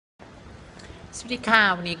สวัสดีค่ะ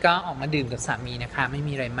วันนี้ก็ออกมาดื่มกับสามีนะคะไม่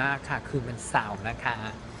มีอะไรมากค่ะคือมันเสาร์นะคะ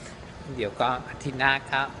เดี๋ยวก็อาทิตย์หน้า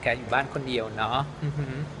ครับแกอยู่บ้านคนเดียวเนาะ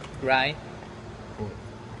right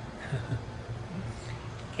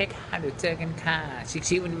แค่ค่ะเดี๋ยวเจอกันค่ะ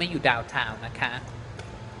ชิคๆวันนี้ไม่อยู่ดาวน์ทาวน์นะคะ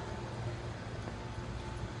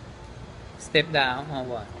step down or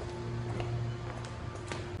what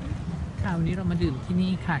ค่ะวันนี้เรามาดื่มที่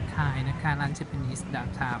นี่ค่ะคายนะคะร้าน Japanese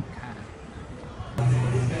downtown ค่ะ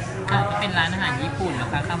ก็เป็นร้านอาหารญี่ปุ่นนะ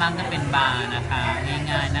คะข้างล่างก็เป็นบาร์นะคะ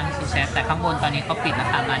ง่ายๆนั่งชิลแชทแต่ข้างบนตอนนี้เขาปิดนะ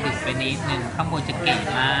คะมาดึกไปนิดนึงข้างบนจะเก๋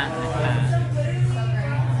มากนะคะ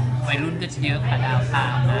วัยรุ่นก็จะเยอะค่ะดาวทา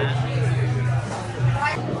วน์นะ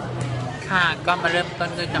ค่ะก็มาเริ่มต้น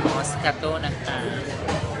ด้วยน้ำมอสคาโต้นะคะ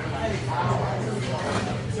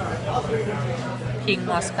พิง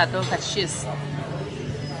มอสคาโต้คัชชิส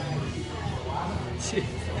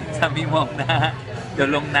สามีมองหน้าเดี๋ยว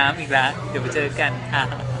ลงน้ำอีกแล้วเดี๋ยวไปเจอกันค่ะ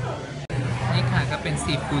นี่ค่ะก็เป็น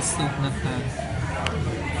ซีฟู้ดซุปนะคะ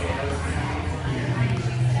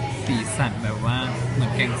สีสันแบบว่าเหมือ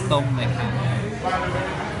นแกงส้มเลยค่ะ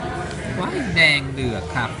ว้ายแดงเดือด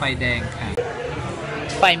ค่ะไฟแดงค่ะ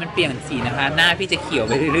ไฟมันเปลี่ยนสีนะคะหน้าพี่จะเขียวไ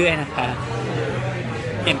ปเรื่อยๆนะคะ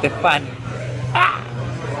เห็นแต่ฟัน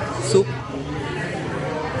ซุป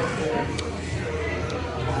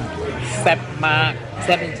แซ่บมากแ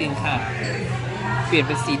ซ่บจริงๆค่ะเปลี่ยนเ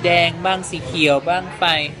ป็นสีแดงบ้างสีเขียวบ้างไฟ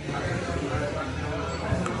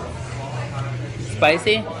สไป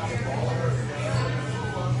ซี่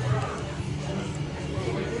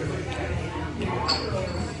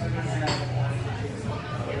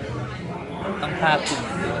ต้องพาคุณ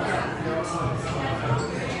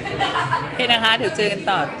โอเคนะคะเดี๋ยวเจอกัน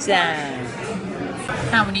ต่อจ้า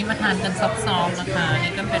ค่ะวันนี้มาทานกันซอฟๆนะคะ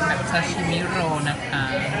นี่ก็เป็นแบบซาชิมิโรนะคะ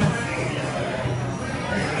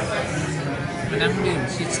มานั่งดื่ม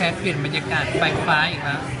ชิดแชทเปลี่ยนบรรยากาศไฟฟ้าอีกแ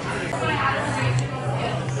ล้ว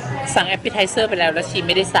สั่งแอปเปิลไทเซอร์ไปแล้วชีไ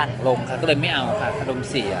ม่ได้สั่งลงค่ะก็เลยไม่เอาค่ะอารมณ์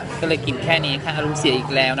เสียก็เลยกินแค่นี้ค่ะอารมณ์เสียอี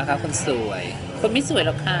กแล้วนะคะคนสวยคนไม่สวยห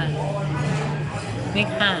รอกค่ะนี่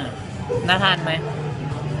ค่ะน่าทานไหม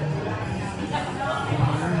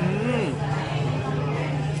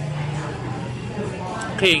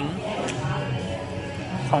ขิง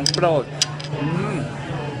ของโปรด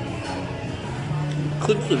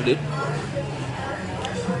ขึ้นสุดฤทธิ์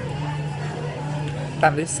ตา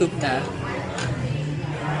มด้วยซุปนะ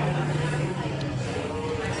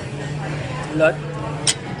รส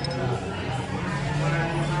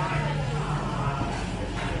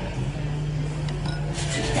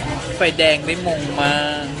ไฟแดงได้มงมา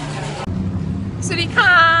สวัสดีค่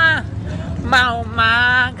ะเมามา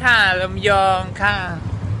ค่ะลำยองค่ะ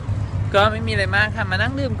ก็ไม่มีอะไรมากค่ะมานั่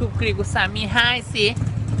งดื่มกรุบกริบกับสามีให้สิ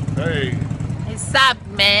ให้สับ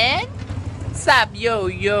แมนสับโย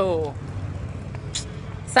โย่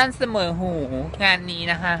สั้นเสมอหูงานนี้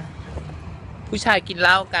นะคะผู้ชายกินเห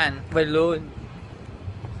ล้ากันวัยรุ่น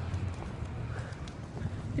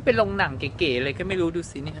ที่เป็นโรงหนังเก๋ๆเลยก็ไม่รู้ดู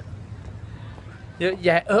สิเนี่ยเยอะแย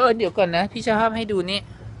ะเดี๋ยวก่อนนะพี่ชอบให้ดูนี่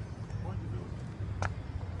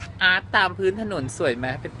อาร์ตตามพื้นถนนสวยไหม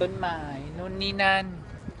เป็นต้นไม้นู่นนี่นั่น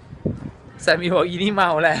สามีบอกอีนี่เม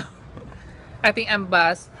าแล้ว I think I'm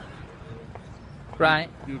buzzed right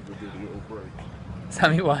สา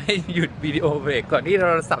มีบอกให้หยุดวิดีโอเบรกก่อนที่โท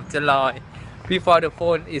รศัพท์จะลอย before the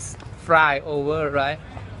phone is fly over right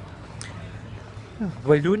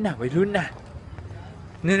วัยรุ่นน่ะ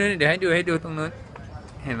นู่นเดี๋ยวให้ดูตรงนู้น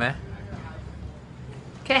เห็นไหม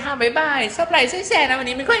แค่บ๊ายบายชอบไลค์ช่วยแชร์นะวัน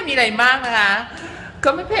นี้ไม่ค่อยมีอะไรมากนะคะก็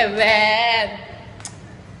ไม่แผ่แวน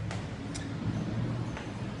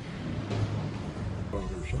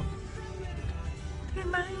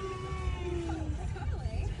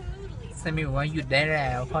สามีบอกว่าหยุดได้แ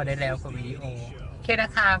ล้วพอได้แล้วกับวิดีโอโอเคน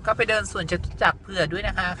ะคะก็ไปเดินสวนจตุจักรเผื่อด้วยน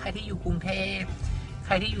ะคะใครที่อยู่กรุงเทพใค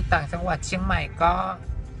รที่อยู่ต่างจังหวัดเชียงใหม่ก็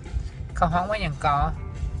เขาฮ้องว่าอย่างก็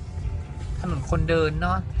ถนนคนเดินเน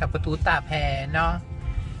าะแถวประตูตาแพเนาะ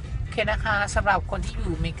โอเคนะคะสำหรับคนที่อ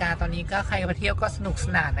ยู่อเมริกาตอนนี้ก็ใครไปเที่ยวก็สนุกส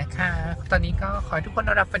นานนะคะตอนนี้ก็ขอให้ทุกคนน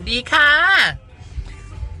อนหลับฝันดีค่ะ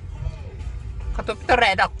ขอตัวไปตะแหร่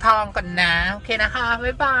ดอกทองก่อนนะโอเคนะคะ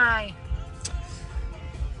บ๊ายบาย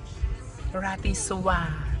ราตรีสวัส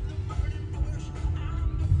ดิ์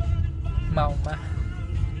เมามา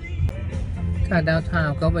ค่ะดาวทาว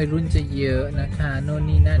ก็วัยรุ่นจะเยอะนะคะโน่น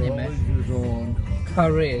นี่นั่นเห็นไหม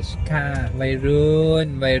courage ค่ะวัยรุ่น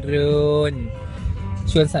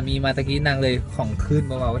ชวนสามีมาตะกี้นางเลยของขึ้น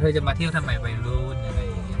บอกว่าเธอจะมาเที่ยวทำไมวัยรุ่นอะไร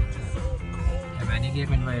อย่างเงี้ยเห็นไหมนี่เรียก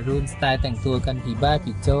เป็นวัยรุ่นสไตล์แต่งตัวกันผีบ้า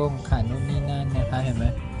ผีโจ้งค่ะโน่นนี่นั่นนะคะเห็นไหม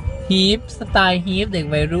ฮีฟสไตล์ฮีฟเด็ก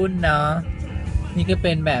วัยรุ่นเนาะนี่ก็เ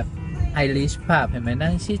ป็นแบบไอริชผับเห็นไหม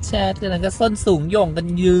นั่งชิดแชทกันแล้วก็ส้นสูงโย่งกัน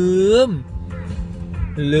ยืม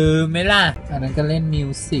ลืมไหมล่ะอันนั้นก็เล่นมิว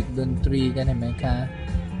สิกดนตรีกันเห็นไหมคะ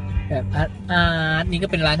แบบอาร์ตนี่ก็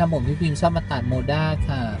เป็นร้านทำผมที่พิมชอบมาตัดโมด้า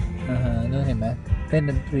ค่ะนู่นเห็นไหมเล่น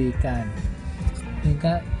ดนตรีกันนี่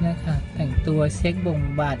ก็เนี่ยค่ะแต่งตัวเช็คบ่ง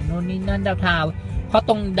บาทโน่นนี่นั่นดาวเทาเพราะต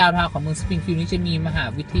รงดาวเทาของเมืองสปริงฟิลด์นี้จะมีมหา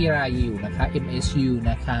วิทยาลัยอยู่นะคะ MSU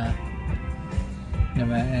นะคะเห็น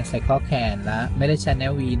ไหมใส่ข้อแขนละไม่ได้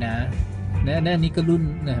Channel V นะเนี่ยนี่ก็รุ่น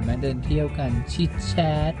เห็นไหมเดินเที่ยวกันชิดแช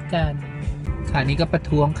ทกันค่ะนี่ก็ประ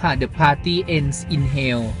ท้วงค่ะ The party ends in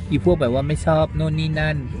hell อีพวกแบบว่าไม่ชอบโน่นนี่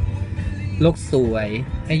นั่นโลกสวย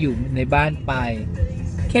ให้อยู่ในบ้านไป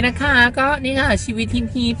โอเคนะคะก็นี่ค่ะชีวิต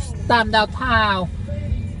ฮิปตามดาวเทา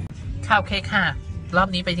ค่ะโอเคค่ะรอบ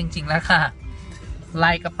นี้ไปจริงๆแล้วค่ะไ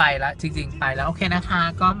ล่ก็ไปแล้วจริงๆไปแล้วโอเคนะคะ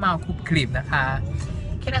ก็มาคุบคลิปนะคะ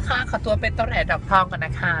โอเคนะคะขอตัวเป็นต้นแหล่ดอกทองกันน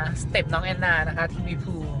ะคะสเต็ปน้องแอนนานะคะทีวี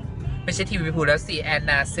พูไม่ใช่ทีวีพูแล้วสิแอน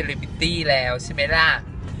นาเซเลบริตี้แล้วใช่ไหมล่ะ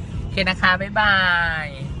โอเคนะคะบ๊ายบาย